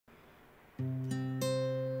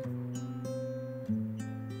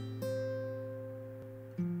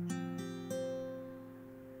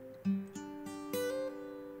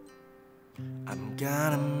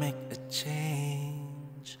Gotta make a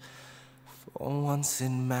change for once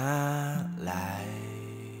in my life.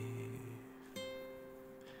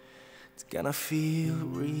 It's gonna feel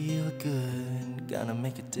real good, gonna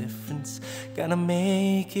make a difference, gonna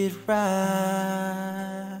make it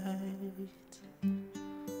right.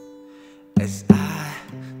 As I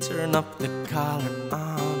turn up the collar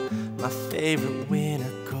on my favorite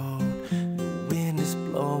winter coat, the wind is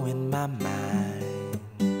blowing my mind.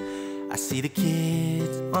 I see the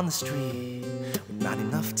kids on the street with not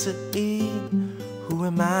enough to eat. Who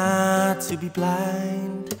am I to be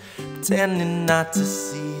blind, pretending not to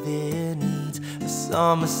see their needs? The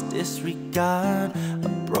summer's disregard, a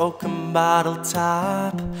broken bottle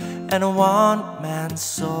top, and a one-man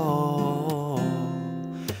soul.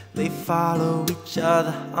 They follow each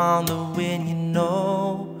other on the wind, you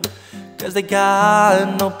know, 'cause they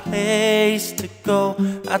got no place to go.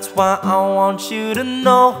 That's why I want you to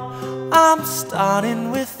know I'm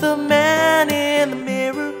starting with the man in the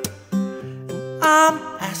mirror, and I'm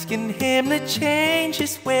asking him to change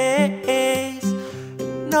his ways.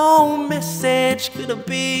 No message could have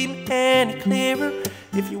been any clearer.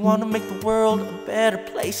 If you want to make the world a better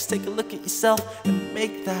place, take a look at yourself and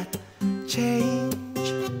make that change.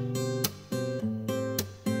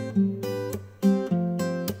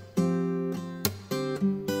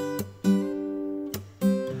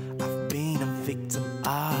 Victim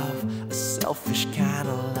of a selfish kind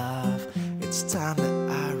of love. It's time that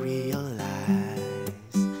I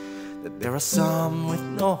realize that there are some with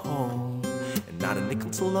no home and not a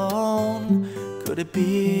nickel to loan. Could it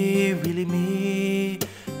be really me,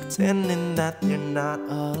 pretending that they're not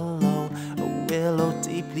alone? A willow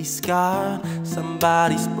deeply scarred,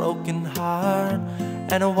 somebody's broken heart,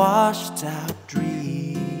 and a washed out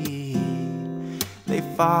dream. They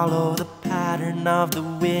follow the pattern of the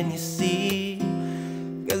wind, you see,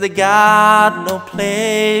 'cause they got no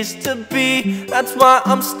place to be. That's why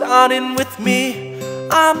I'm starting with me.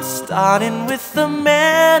 I'm starting with the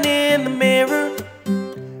man in the mirror,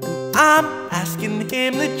 and I'm asking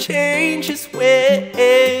him to change his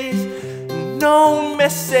ways. No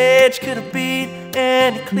message could have been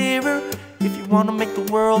any clearer. If you want to make the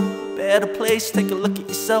world a better place, take a look at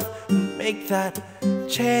yourself and make that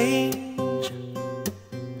change.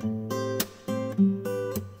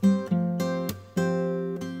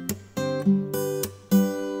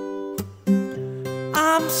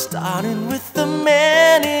 I'm starting with the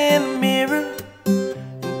man in the mirror,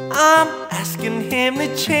 and I'm asking him to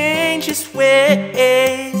change his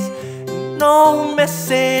ways. No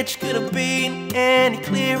message could have been any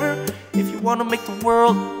clearer. If you want to make the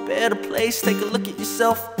world a better place, take a look at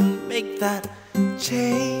yourself and make that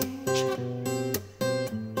change.